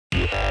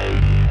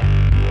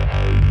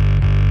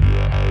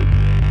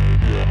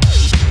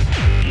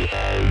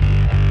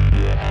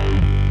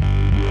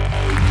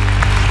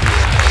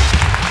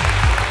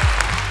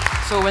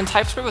So when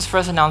TypeScript was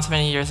first announced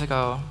many years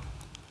ago,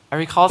 I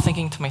recall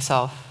thinking to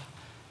myself,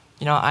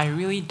 I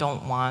really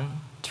don't want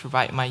to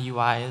write my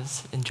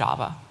UIs in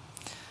Java.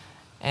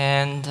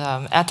 And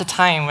at the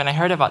time, when I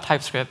heard about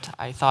TypeScript,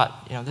 I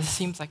thought, this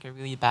seems like a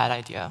really bad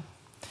idea.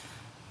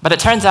 But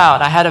it turns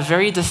out I had a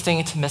very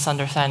distinct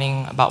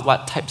misunderstanding about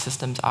what type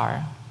systems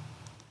are.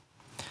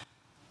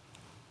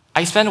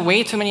 I spent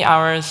way too many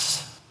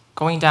hours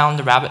going down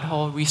the rabbit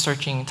hole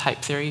researching type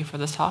theory for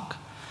this talk.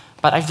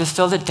 But I've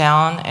distilled it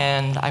down,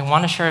 and I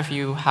want to share with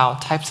you how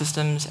type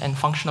systems and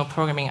functional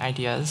programming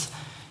ideas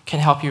can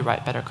help you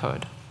write better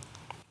code.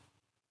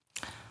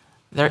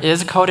 There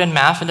is code and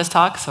math in this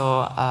talk,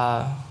 so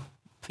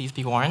please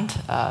be warned.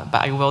 But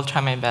I will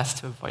try my best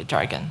to avoid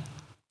jargon.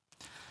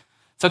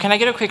 So can I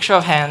get a quick show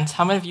of hands?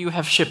 How many of you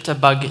have shipped a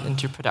bug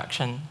into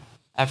production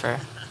ever?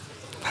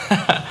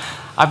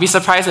 I'd be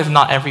surprised if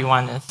not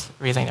everyone is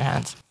raising their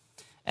hands.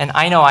 And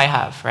I know I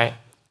have, right?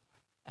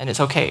 And it's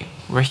okay.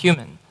 We're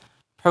human.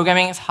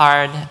 Programming is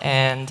hard,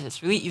 and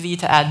it's really easy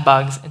to add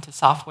bugs into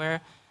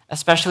software,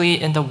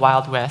 especially in the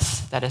Wild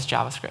West that is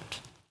JavaScript.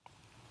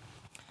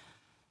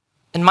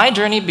 And my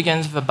journey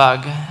begins with a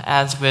bug,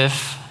 as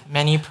with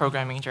many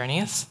programming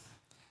journeys.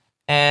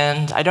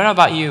 And I don't know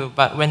about you,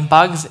 but when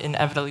bugs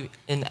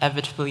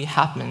inevitably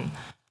happen,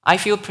 I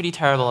feel pretty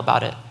terrible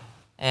about it.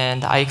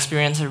 And I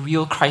experience a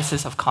real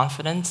crisis of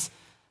confidence,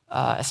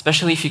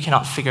 especially if you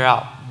cannot figure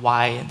out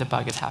why the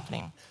bug is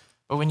happening.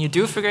 But when you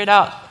do figure it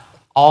out,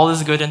 all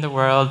is good in the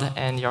world,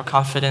 and your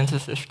confidence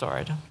is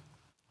restored.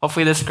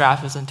 Hopefully this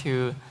graph isn't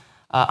too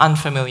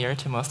unfamiliar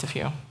to most of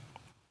you.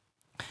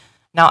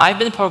 Now, I've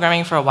been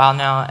programming for a while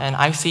now, and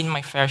I've seen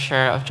my fair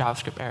share of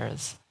JavaScript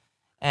errors.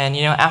 And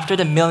after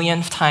the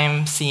millionth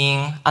time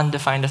seeing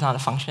undefined is not a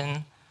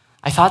function,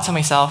 I thought to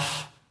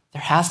myself,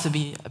 there has to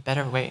be a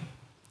better way.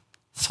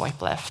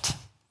 Swipe left.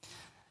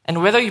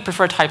 And whether you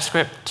prefer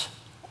TypeScript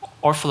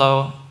or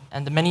Flow,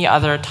 and the many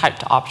other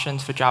typed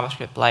options for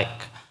JavaScript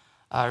like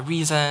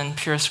Reason,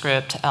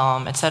 PureScript,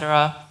 Elm,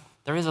 etc.,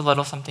 there is a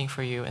little something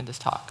for you in this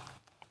talk.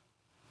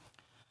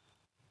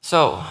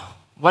 So,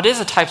 what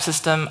is a type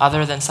system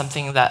other than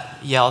something that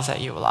yells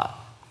at you a lot?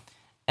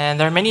 And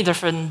there are many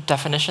different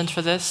definitions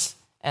for this,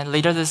 and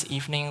later this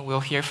evening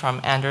we'll hear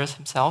from Anders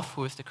himself,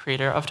 who is the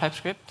creator of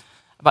TypeScript,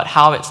 about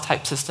how its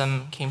type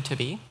system came to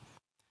be.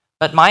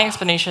 But my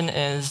explanation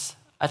is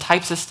a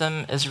type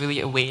system is really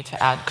a way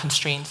to add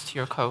constraints to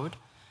your code.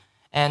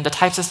 And the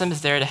type system is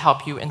there to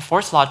help you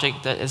enforce logic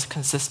that is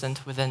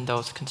consistent within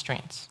those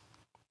constraints.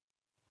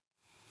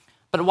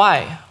 But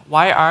why?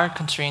 Why are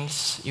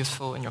constraints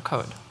useful in your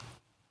code?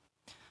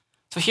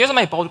 So here's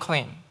my bold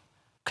claim.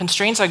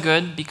 Constraints are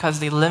good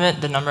because they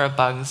limit the number of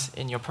bugs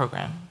in your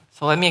program.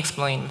 So let me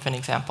explain with an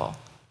example.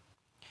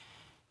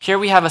 Here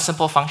we have a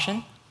simple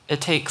function. It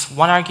takes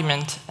one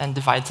argument and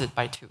divides it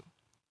by 2.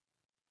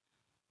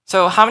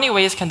 So how many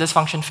ways can this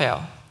function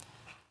fail?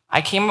 I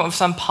came up with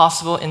some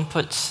possible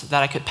inputs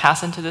that I could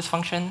pass into this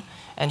function,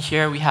 and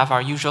here we have our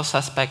usual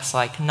suspects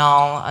like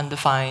null,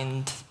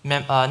 undefined,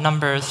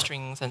 numbers,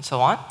 strings, and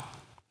so on.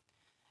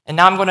 And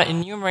now I'm going to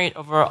enumerate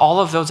over all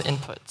of those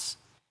inputs.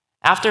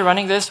 After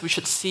running this, we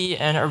should see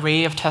an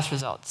array of test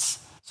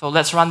results. So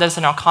let's run this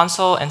in our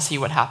console and see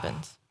what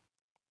happens.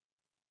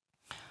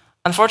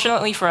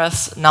 Unfortunately for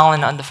us, null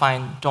and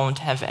undefined don't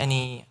have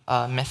any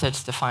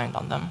methods defined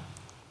on them.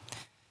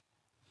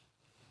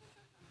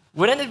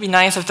 Wouldn't it be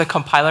nice if the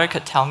compiler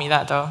could tell me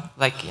that, though?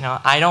 Like,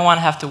 I don't want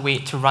to have to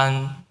wait to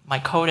run my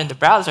code in the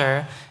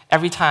browser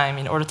every time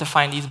in order to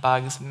find these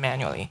bugs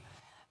manually,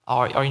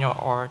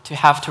 or to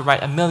have to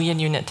write a million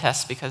unit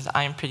tests because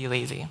I'm pretty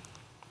lazy.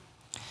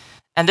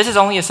 And this is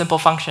only a simple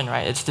function,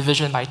 right? It's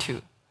division by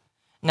 2.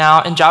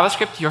 Now, in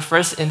JavaScript, your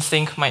first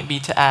instinct might be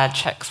to add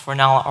checks for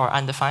null or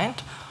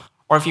undefined.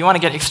 Or if you want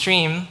to get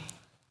extreme,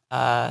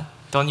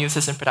 don't use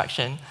this in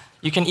production,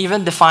 you can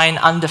even define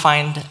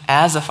undefined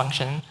as a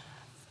function,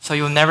 so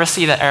you'll never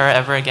see that error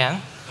ever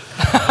again.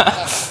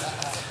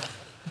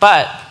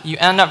 But you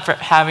end up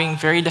having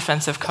very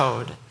defensive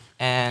code,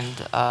 and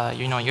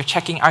you're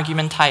checking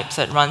argument types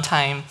at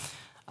runtime,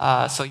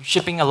 so you're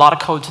shipping a lot of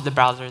code to the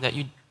browser that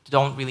you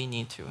don't really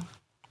need to.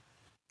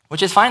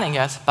 Which is fine, I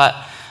guess, but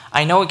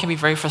I know it can be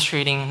very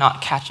frustrating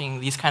not catching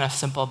these kind of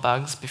simple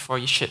bugs before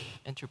you ship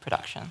into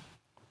production.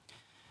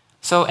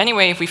 So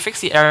anyway, if we fix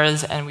the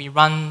errors and we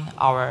run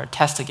our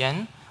test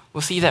again,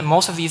 we'll see that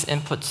most of these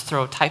inputs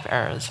throw type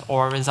errors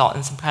or result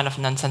in some kind of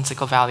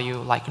nonsensical value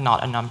like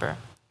not a number.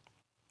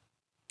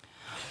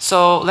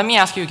 So let me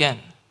ask you again,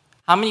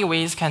 how many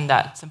ways can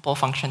that simple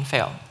function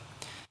fail?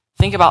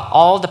 Think about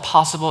all the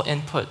possible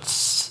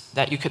inputs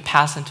that you could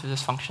pass into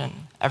this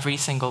function, every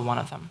single one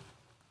of them.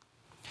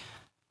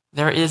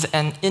 There is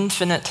an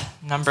infinite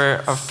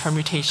number of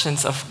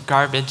permutations of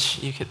garbage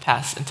you could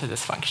pass into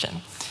this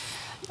function.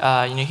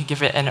 You could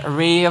give it an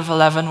array of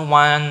 11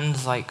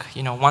 ones, like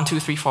 1, 2,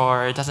 3,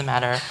 4, it doesn't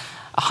matter.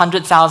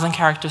 100,000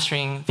 character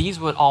string, these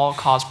would all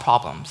cause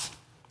problems.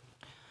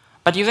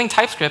 But using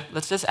TypeScript,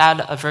 let's just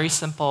add a very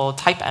simple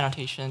type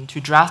annotation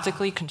to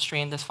drastically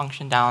constrain this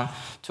function down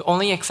to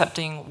only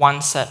accepting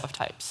one set of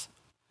types.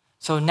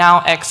 So now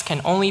x can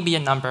only be a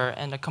number,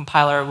 and the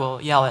compiler will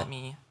yell at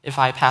me if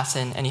I pass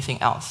in anything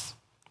else.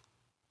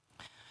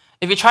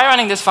 If you try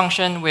running this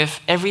function with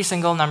every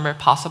single number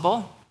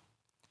possible,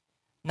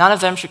 none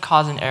of them should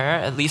cause an error,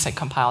 at least at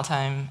compile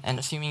time, and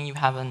assuming you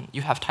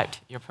have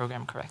typed your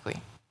program correctly.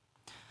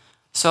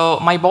 So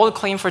my bold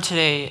claim for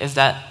today is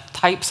that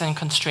types and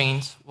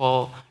constraints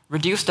will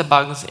reduce the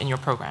bugs in your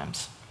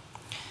programs.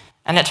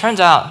 And it turns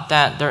out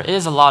that there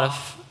is a lot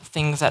of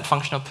things that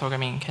functional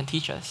programming can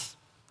teach us.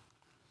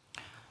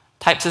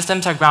 Type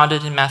systems are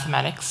grounded in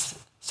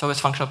mathematics, so is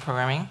functional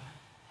programming.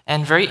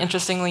 And very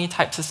interestingly,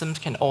 type systems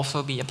can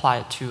also be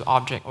applied to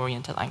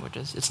object-oriented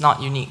languages. It's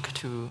not unique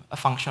to a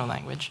functional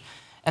language.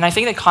 And I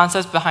think the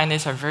concepts behind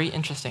this are very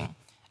interesting.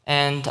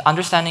 And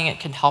understanding it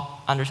can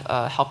help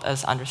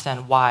us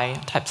understand why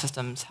type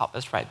systems help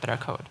us write better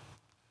code.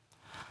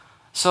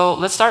 So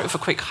let's start with a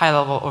quick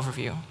high-level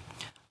overview.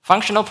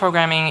 Functional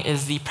programming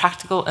is the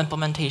practical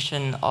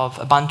implementation of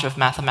a bunch of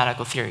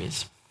mathematical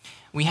theories.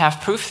 We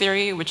have proof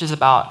theory, which is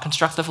about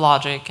constructive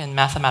logic and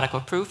mathematical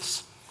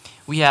proofs.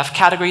 We have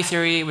category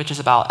theory, which is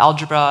about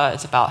algebra.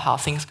 It's about how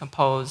things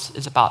compose.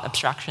 It's about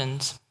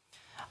abstractions.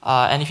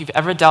 And if you've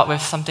ever dealt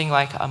with something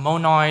like a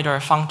monoid or a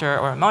functor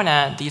or a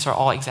monad, these are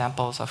all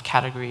examples of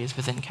categories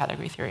within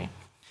category theory.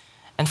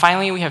 And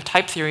finally, we have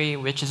type theory,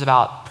 which is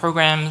about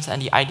programs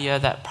and the idea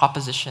that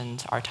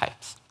propositions are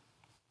types.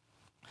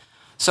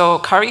 So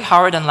Curry,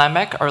 Howard, and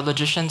Lambeck are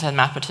logicians and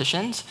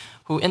mathematicians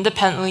who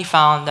independently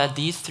found that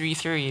these three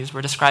theories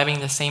were describing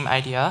the same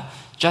idea,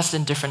 just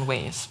in different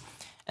ways.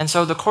 And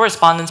so the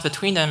correspondence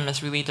between them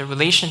is really the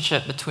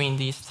relationship between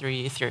these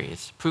three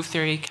theories: proof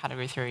theory,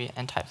 category theory,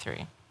 and type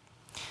theory.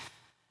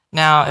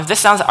 Now, if this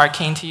sounds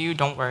arcane to you,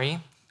 don't worry.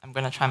 I'm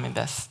going to try my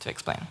best to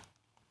explain.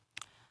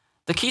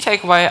 The key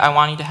takeaway I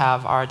want you to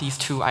have are these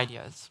two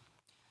ideas.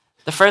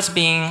 The first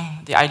being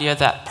the idea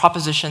that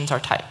propositions are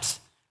types.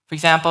 For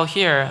example,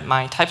 here,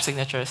 my type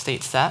signature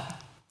states that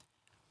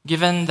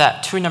given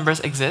that two numbers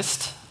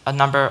exist, a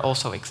number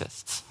also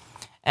exists.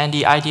 And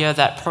the idea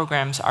that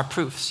programs are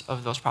proofs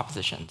of those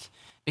propositions.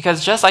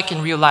 Because just like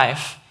in real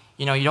life,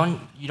 you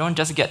don't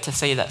just get to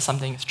say that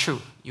something is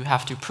true. You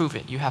have to prove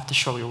it. You have to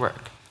show your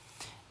work.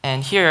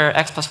 And here,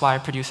 x plus y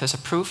produces a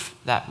proof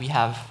that we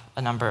have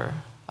a number,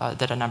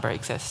 that a number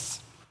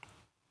exists.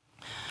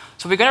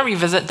 So we're going to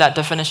revisit that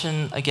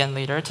definition again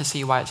later to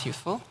see why it's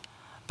useful.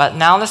 But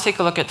now let's take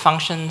a look at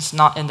functions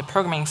not in the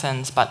programming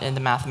sense, but in the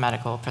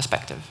mathematical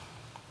perspective.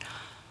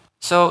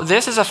 So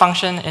this is a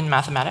function in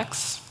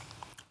mathematics.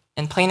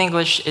 In plain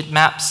English, it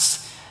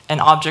maps an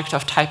object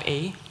of type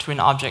A to an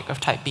object of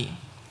type B.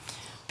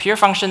 Pure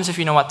functions, if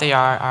you know what they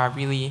are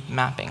really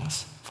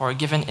mappings. For a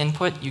given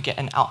input, you get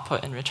an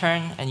output in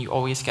return, and you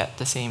always get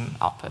the same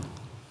output.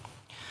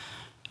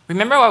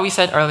 Remember what we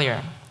said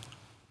earlier.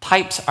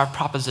 Types are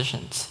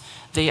propositions.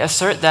 They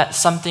assert that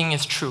something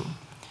is true,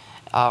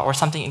 or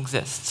something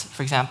exists.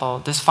 For example,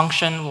 this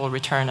function will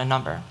return a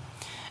number.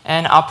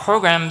 And our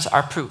programs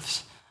are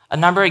proofs. A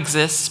number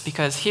exists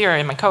because here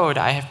in my code,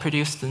 I have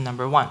produced the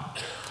number 1.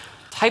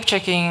 Type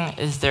checking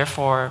is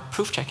therefore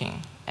proof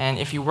checking. And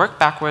if you work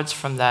backwards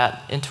from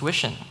that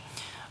intuition,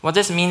 what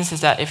this means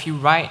is that if you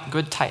write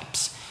good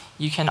types,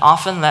 you can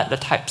often let the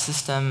type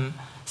system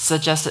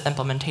suggest the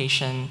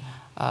implementation,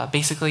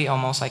 basically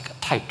almost like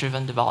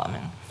type-driven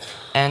development.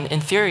 And in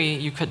theory,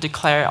 you could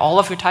declare all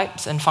of your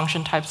types and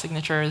function type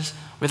signatures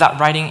without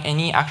writing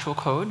any actual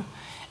code.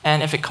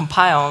 And if it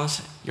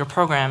compiles, your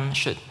program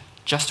should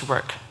just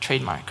work,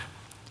 trademark.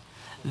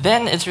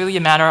 Then it's really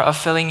a matter of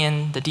filling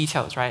in the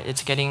details, right?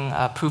 It's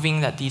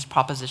proving that these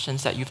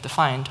propositions that you've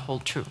defined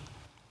hold true.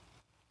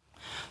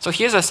 So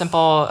here's a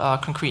simple,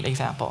 concrete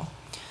example.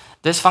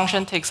 This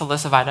function takes a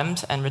list of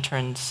items and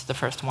returns the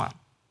first one.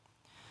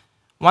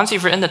 Once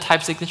you've written the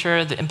type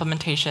signature, the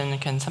implementation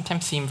can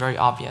sometimes seem very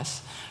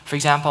obvious. For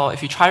example,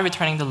 if you try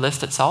returning the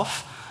list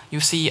itself, you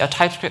see a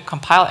TypeScript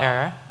compile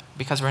error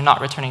because we're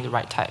not returning the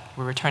right type.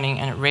 We're returning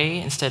an array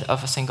instead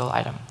of a single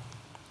item.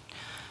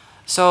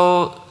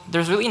 So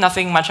there's really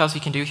nothing much else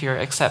you can do here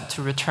except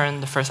to return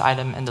the first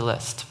item in the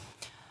list.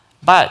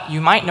 But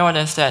you might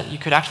notice that you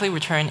could actually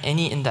return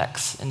any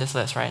index in this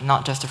list, right?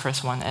 Not just the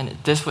first one, and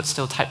this would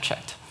still type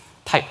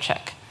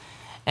check.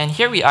 And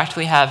here we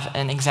actually have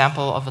an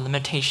example of a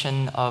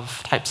limitation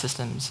of type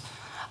systems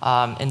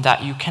in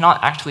that you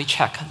cannot actually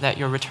check that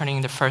you're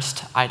returning the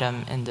first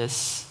item in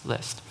this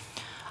list.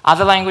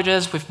 Other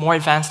languages with more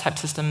advanced type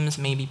systems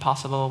may be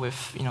possible with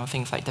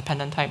things like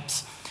dependent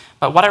types.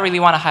 But what I really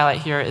want to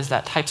highlight here is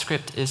that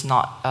TypeScript is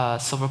not a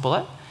silver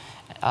bullet.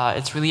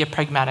 It's really a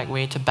pragmatic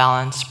way to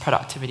balance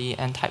productivity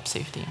and type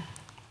safety.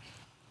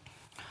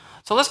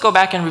 So let's go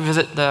back and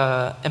revisit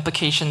the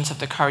implications of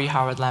the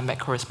Curry-Howard-Lambeck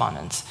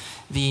correspondence,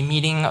 the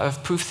meeting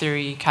of proof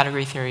theory,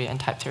 category theory, and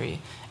type theory,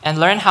 and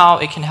learn how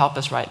it can help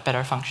us write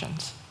better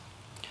functions.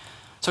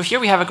 So here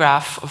we have a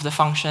graph of the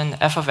function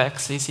f of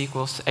x is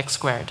equals to x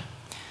squared.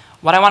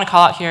 What I want to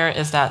call out here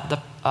is that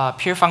the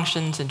pure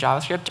functions in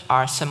JavaScript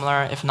are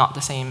similar, if not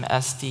the same,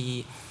 as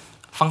the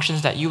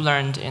functions that you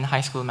learned in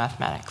high school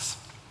mathematics.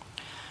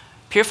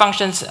 Pure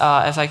functions,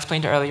 as I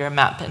explained earlier,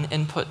 map an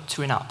input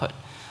to an output.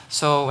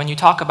 So when you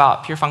talk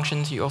about pure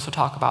functions, you also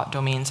talk about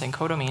domains and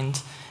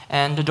codomains.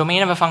 And the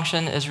domain of a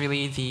function is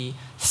really the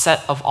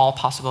set of all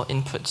possible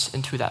inputs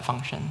into that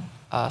function.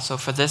 So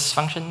for this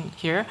function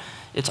here,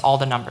 it's all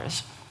the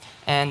numbers.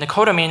 And the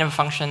codomain of a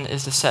function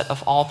is the set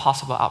of all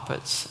possible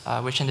outputs,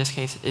 which in this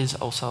case is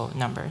also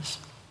numbers.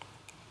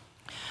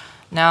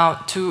 Now,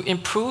 to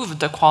improve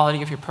the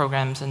quality of your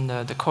programs and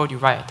the code you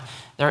write,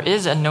 there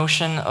is a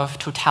notion of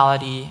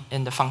totality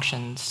in the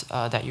functions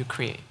that you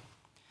create.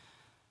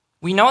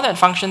 We know that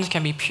functions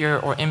can be pure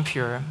or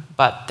impure,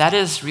 but that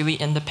is really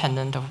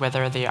independent of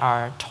whether they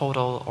are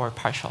total or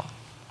partial.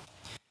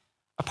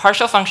 A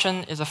partial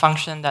function is a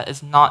function that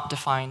is not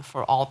defined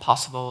for all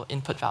possible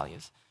input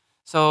values.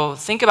 So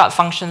think about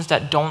functions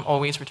that don't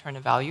always return a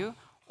value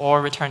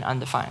or return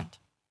undefined.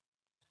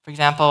 For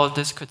example,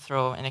 this could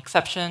throw an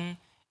exception,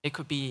 it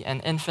could be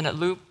an infinite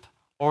loop,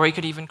 or it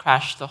could even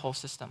crash the whole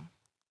system.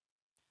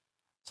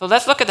 So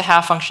let's look at the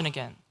have function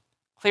again.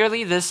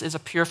 Clearly, this is a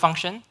pure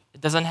function. It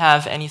doesn't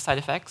have any side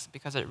effects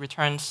because it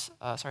returns,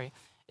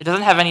 it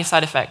doesn't have any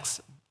side effects,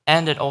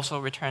 and it also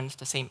returns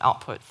the same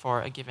output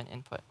for a given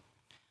input.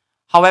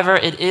 However,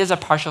 it is a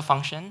partial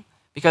function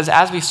because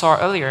as we saw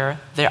earlier,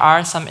 there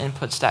are some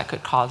inputs that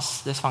could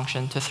cause this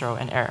function to throw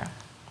an error.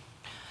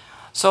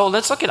 So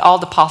let's look at all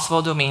the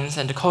possible domains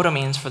and the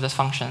codomains for this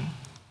function.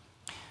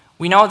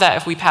 We know that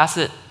if we pass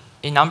it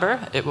a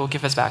number, it will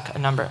give us back a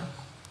number.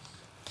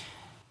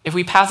 If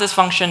we pass this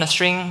function a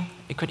string,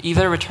 it could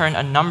either return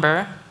a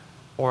number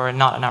or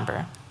not a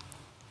number.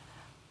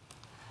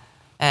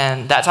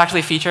 And that's actually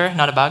a feature,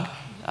 not a bug.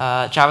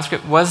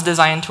 JavaScript was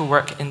designed to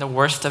work in the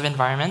worst of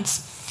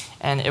environments,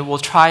 and it will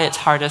try its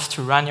hardest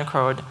to run your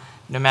code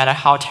no matter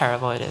how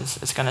terrible it is.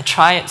 It's going to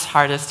try its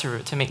hardest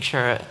to make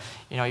sure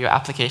your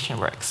application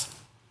works.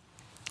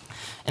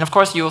 And of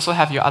course, you also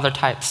have your other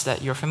types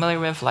that you're familiar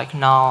with, like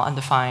null,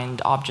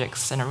 undefined,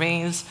 objects, and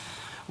arrays,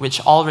 which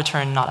all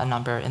return not a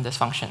number in this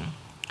function.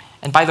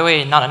 And by the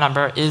way, not a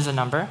number is a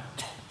number.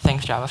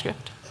 Thanks,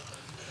 JavaScript.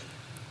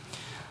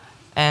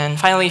 And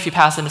finally, if you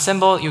pass in a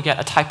symbol, you get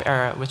a type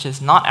error, which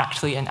is not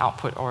actually an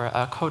output or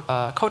a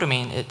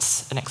codomain,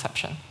 it's an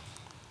exception.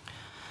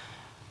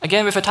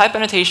 Again, with a type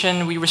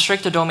annotation, we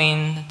restrict the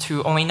domain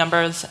to only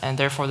numbers, and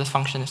therefore this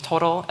function is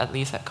total, at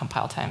least at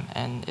compile time,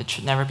 and it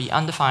should never be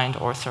undefined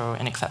or throw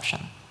an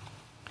exception.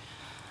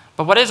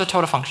 But what is a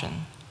total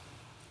function?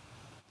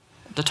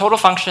 The total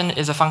function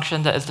is a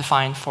function that is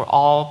defined for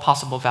all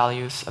possible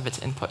values of its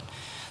input.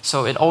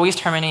 So it always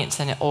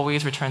terminates and it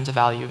always returns a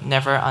value,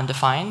 never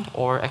undefined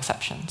or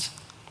exceptions.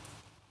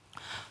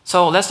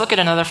 So let's look at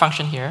another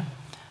function here.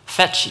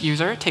 Fetch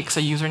user takes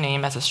a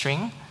username as a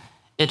string.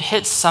 It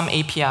hits some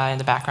API in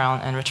the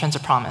background and returns a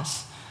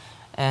promise.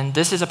 And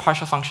this is a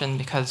partial function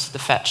because the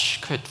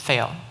fetch could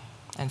fail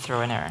and throw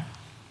an error.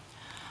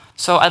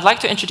 So I'd like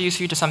to introduce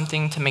you to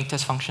something to make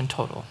this function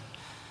total.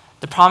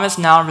 The promise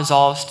now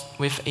resolves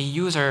with a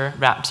user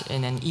wrapped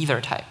in an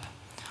either type.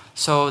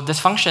 So this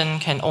function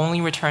can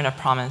only return a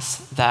promise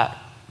that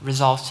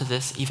resolves to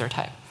this either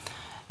type.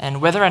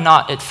 And whether or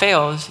not it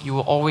fails, you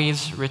will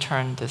always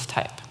return this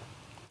type.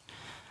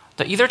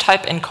 The either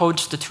type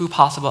encodes the two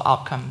possible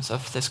outcomes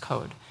of this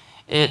code.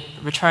 It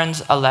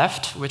returns a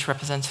left, which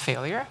represents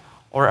failure,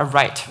 or a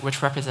right,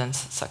 which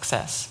represents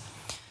success.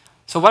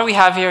 So what we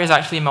have here is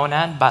actually a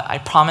monad, but I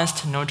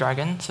promised no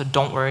jargon, so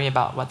don't worry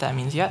about what that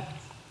means yet.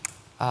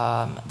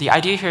 The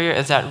idea here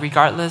is that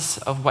regardless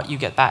of what you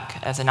get back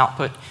as an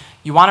output,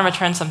 you want to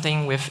return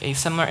something with a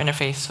similar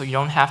interface so you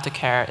don't have to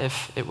care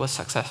if it was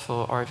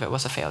successful or if it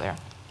was a failure.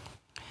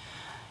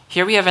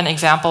 Here we have an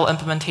example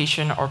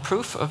implementation or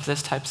proof of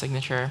this type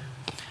signature.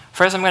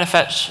 First, I'm going to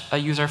fetch a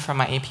user from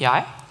my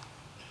API.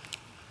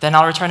 Then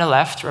I'll return a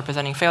left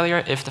representing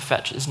failure if the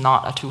fetch is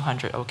not a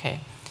 200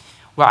 OK.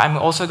 Where I'm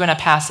also going to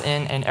pass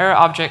in an error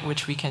object,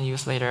 which we can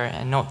use later,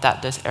 and note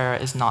that this error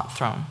is not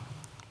thrown.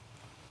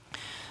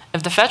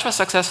 If the fetch was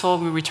successful,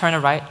 we return a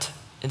right,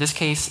 in this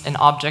case, an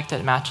object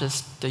that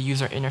matches the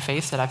user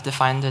interface that I've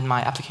defined in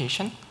my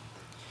application.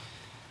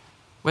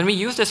 When we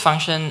use this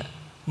function,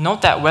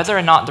 note that whether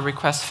or not the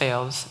request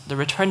fails, the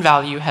return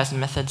value has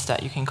methods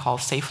that you can call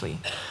safely.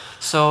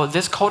 So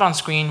this code on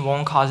screen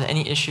won't cause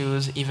any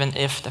issues even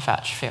if the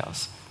fetch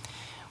fails.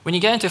 When you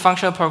get into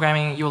functional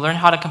programming, you'll learn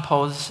how to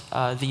compose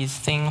these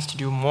things to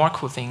do more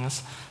cool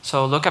things.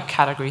 So look up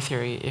category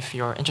theory if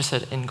you're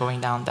interested in going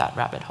down that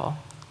rabbit hole.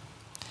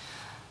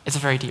 It's a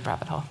very deep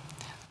rabbit hole.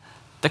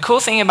 The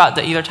cool thing about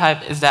the either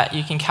type is that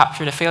you can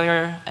capture the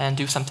failure and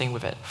do something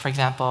with it. For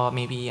example,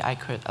 maybe I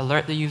could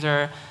alert the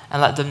user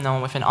and let them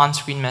know with an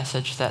on-screen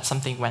message that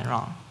something went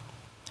wrong.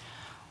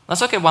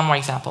 Let's look at one more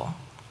example.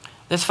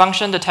 This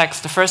function detects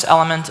the first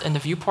element in the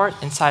viewport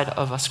inside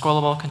of a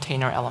scrollable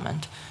container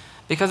element.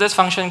 Because this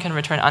function can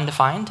return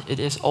undefined, it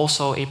is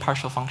also a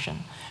partial function.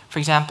 For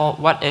example,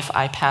 what if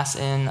I pass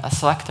in a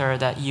selector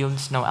that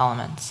yields no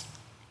elements?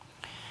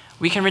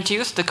 We can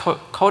reduce the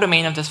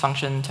codomain of this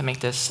function to make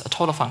this a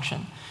total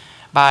function.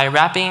 By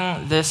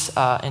wrapping this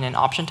in an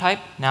option type,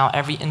 now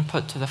every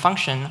input to the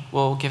function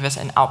will give us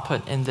an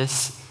output in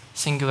this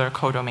singular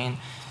codomain,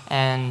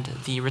 and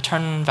the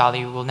return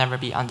value will never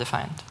be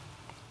undefined.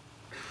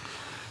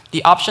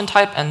 The option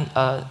type and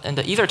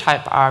the either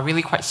type are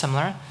really quite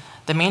similar.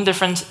 The main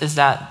difference is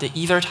that the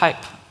either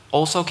type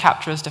also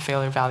captures the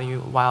failure value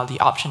while the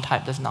option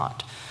type does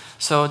not.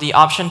 So the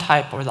option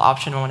type or the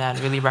option monad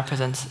really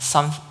represents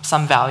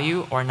some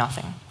value or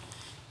nothing.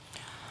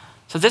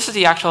 So this is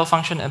the actual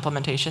function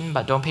implementation,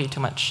 but don't pay too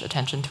much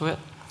attention to it.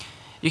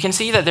 You can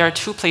see that there are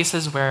two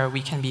places where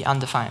we can be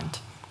undefined.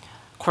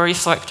 Query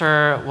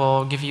selector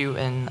will give you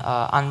an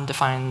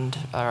undefined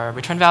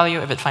return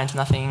value if it finds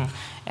nothing,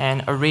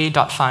 and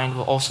array.find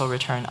will also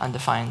return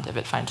undefined if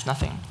it finds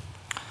nothing.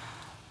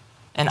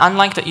 And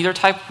unlike the either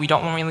type, we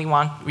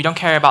don't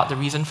care about the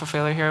reason for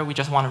failure here. We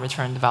just want to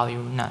return the value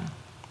none.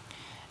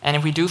 And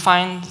if we do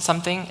find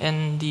something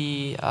in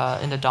the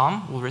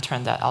DOM, we'll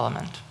return that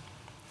element.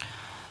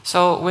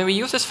 So when we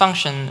use this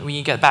function,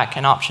 we get back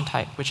an option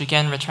type, which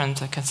again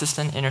returns a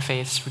consistent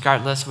interface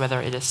regardless whether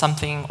it is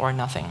something or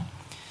nothing.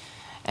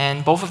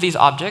 And both of these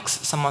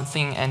objects,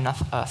 something and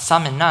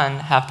some and none,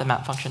 have the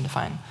map function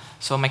defined.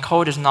 So my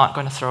code is not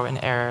going to throw an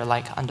error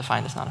like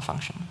undefined is not a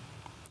function.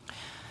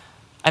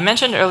 I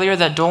mentioned earlier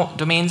that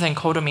domains and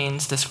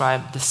codomains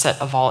describe the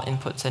set of all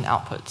inputs and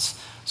outputs.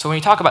 So when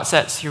you talk about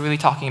sets, you're really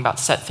talking about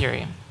set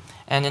theory.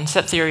 And in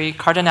set theory,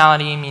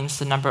 cardinality means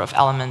the number of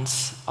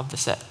elements of the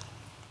set.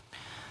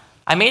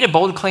 I made a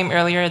bold claim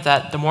earlier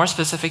that the more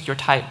specific your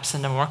types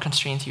and the more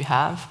constraints you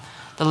have,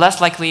 the less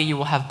likely you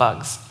will have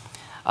bugs.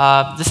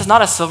 This is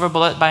not a silver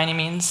bullet by any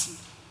means,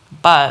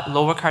 but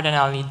lower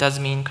cardinality does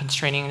mean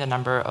constraining the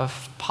number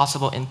of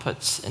possible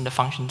inputs in the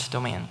function's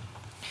domain.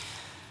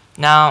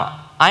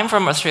 Now, I'm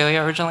from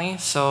Australia originally,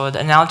 so the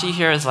analogy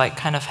here is like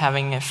kind of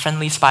having a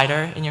friendly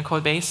spider in your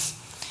code base.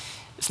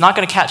 It's not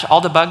going to catch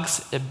all the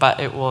bugs, but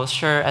it will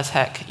sure as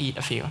heck eat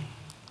a few.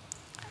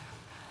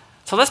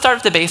 So let's start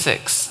with the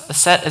basics. A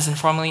set is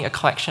informally a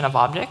collection of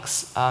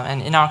objects,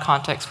 and in our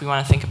context, we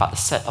want to think about the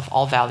set of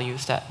all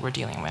values that we're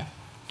dealing with.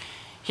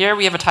 Here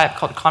we have a type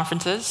called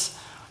conferences.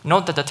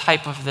 Note that the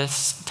type of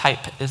this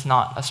type is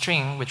not a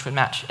string, which would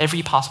match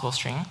every possible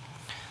string.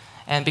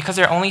 And because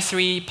there are only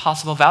 3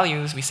 possible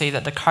values, we say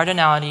that the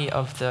cardinality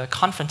of the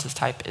conferences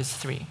type is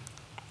 3.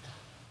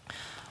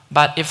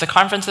 But if the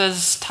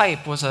conferences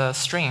type was a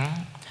string,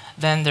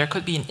 then there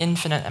could be an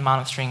infinite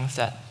amount of strings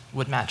that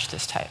would match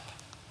this type.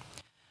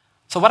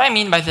 So what I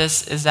mean by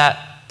this is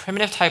that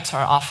primitive types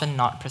are often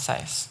not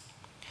precise.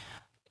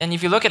 And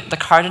if you look at the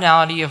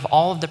cardinality of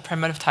all of the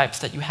primitive types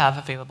that you have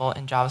available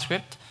in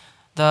JavaScript,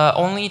 the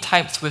only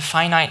types with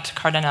finite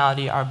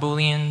cardinality are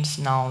booleans,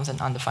 nulls, and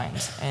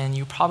undefineds. And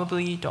you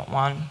probably don't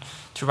want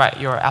to write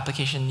your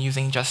application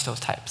using just those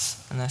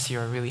types, unless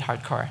you're really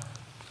hardcore.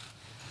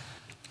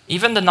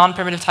 Even the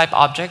non-primitive type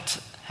object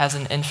has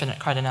an infinite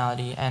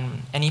cardinality,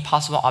 and any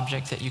possible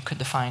object that you could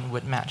define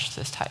would match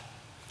this type.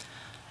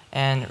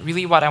 And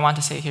really what I want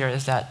to say here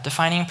is that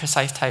defining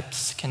precise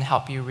types can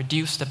help you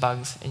reduce the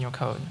bugs in your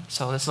code.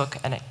 So let's look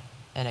at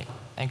an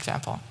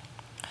example.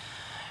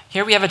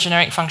 Here we have a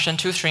generic function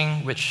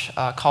toString, which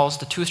calls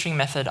the toString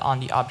method on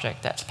the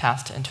object that's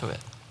passed into it.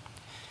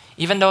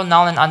 Even though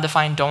null and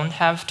undefined don't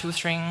have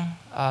toString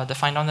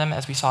defined on them,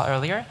 as we saw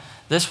earlier,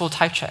 this will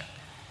type check.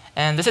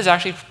 And this is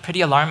actually pretty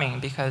alarming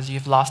because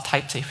you've lost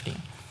type safety.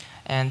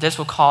 And this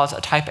will cause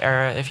a type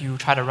error if you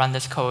try to run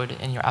this code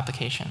in your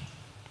application.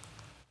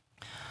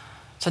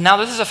 So now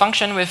this is a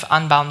function with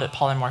unbounded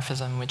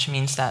polymorphism, which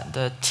means that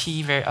the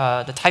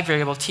type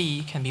variable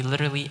t can be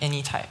literally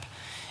any type.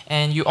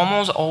 And you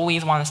almost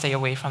always want to stay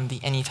away from the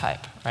any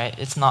type, right?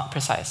 It's not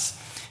precise.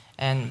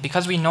 And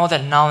because we know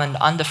that null and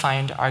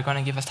undefined are going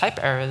to give us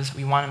type errors,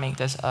 we want to make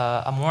this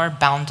a more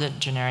bounded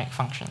generic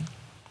function.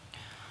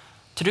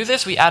 To do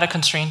this, we add a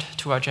constraint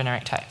to our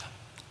generic type.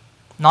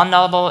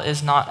 Non-nullable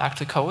is not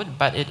actually code,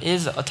 but it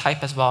is a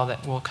type as well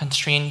that will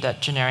constrain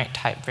that generic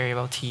type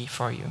variable t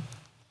for you.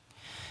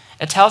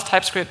 It tells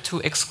TypeScript to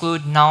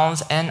exclude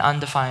nulls and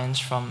undefineds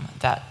from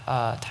that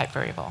type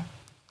variable.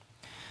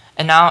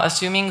 And now,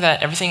 assuming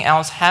that everything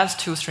else has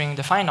toString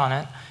defined on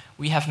it,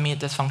 we have made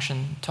this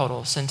function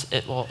total, since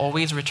it will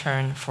always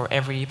return for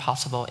every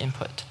possible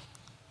input.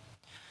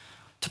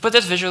 To put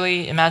this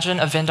visually, imagine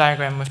a Venn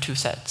diagram with 2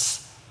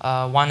 sets.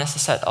 One is the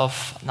set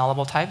of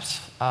nullable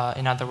types,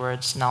 in other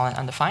words, null and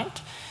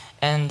undefined,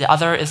 and the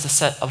other is the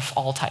set of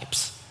all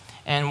types.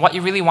 And what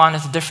you really want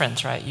is the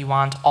difference, right? You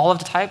want all of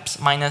the types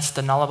minus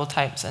the nullable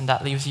types, and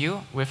that leaves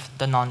you with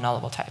the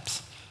non-nullable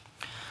types.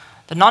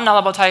 The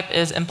non-nullable type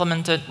is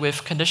implemented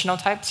with conditional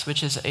types,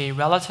 which is a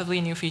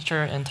relatively new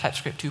feature in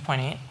TypeScript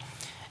 2.8.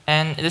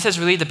 And this is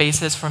really the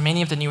basis for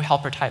many of the new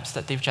helper types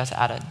that they've just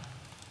added.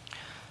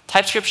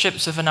 TypeScript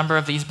ships with a number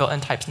of these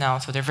built-in types now,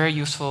 so they're very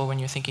useful when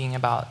you're thinking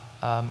about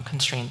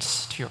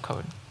constraints to your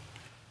code.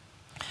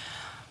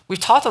 We've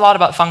talked a lot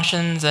about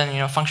functions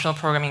and functional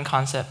programming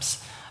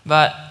concepts,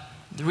 but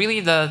really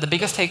the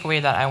biggest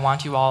takeaway that I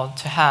want you all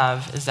to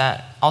have is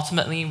that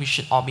ultimately we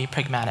should all be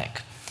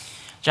pragmatic.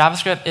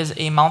 JavaScript is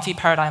a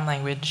multi-paradigm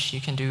language.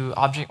 You can do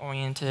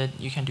object-oriented,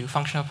 you can do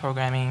functional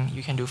programming,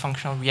 you can do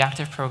functional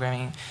reactive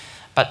programming,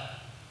 but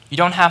You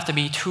don't have to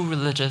be too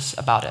religious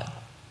about it.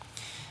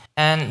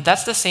 And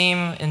that's the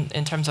same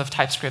in terms of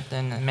TypeScript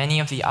and many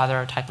of the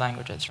other type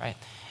languages, right?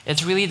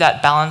 It's really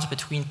that balance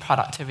between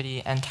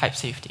productivity and type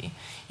safety.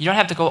 You don't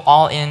have to go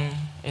all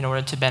in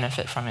order to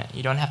benefit from it.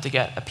 You don't have to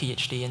get a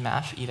PhD in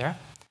math either.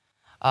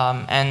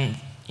 And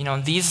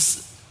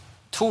these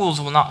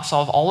tools will not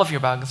solve all of your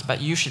bugs,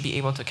 but you should be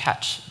able to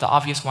catch the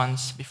obvious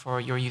ones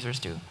before your users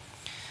do.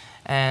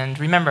 And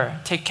remember,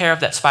 take care of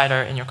that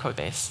spider in your code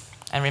base.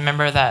 And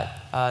remember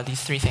that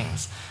these three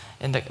things.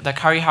 In the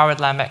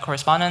Curry-Howard-Lambert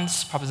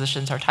correspondence,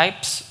 propositions are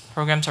types,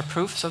 programs are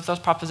proofs of those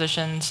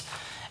propositions,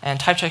 and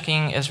type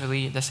checking is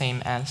really the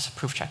same as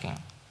proof checking.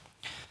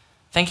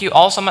 Thank you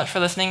all so much for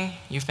listening.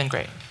 You've been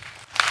great.